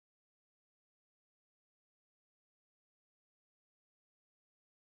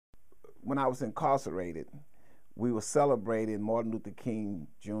when I was incarcerated, we were celebrating Martin Luther King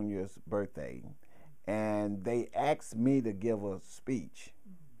Jr.'s birthday, and they asked me to give a speech.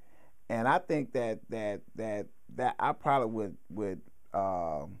 And I think that I probably would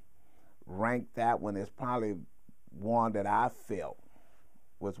rank that one as probably one that I felt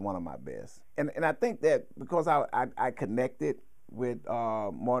was one of my best. And I think that because I connected with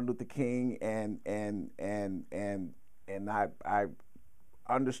Martin Luther King and I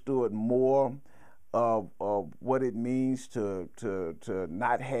understood more of what it means to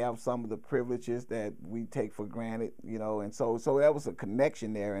not have some of the privileges that we take for granted, you know, and so that was a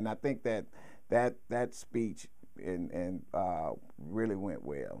connection there, and I think that speech and really went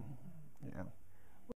well, yeah.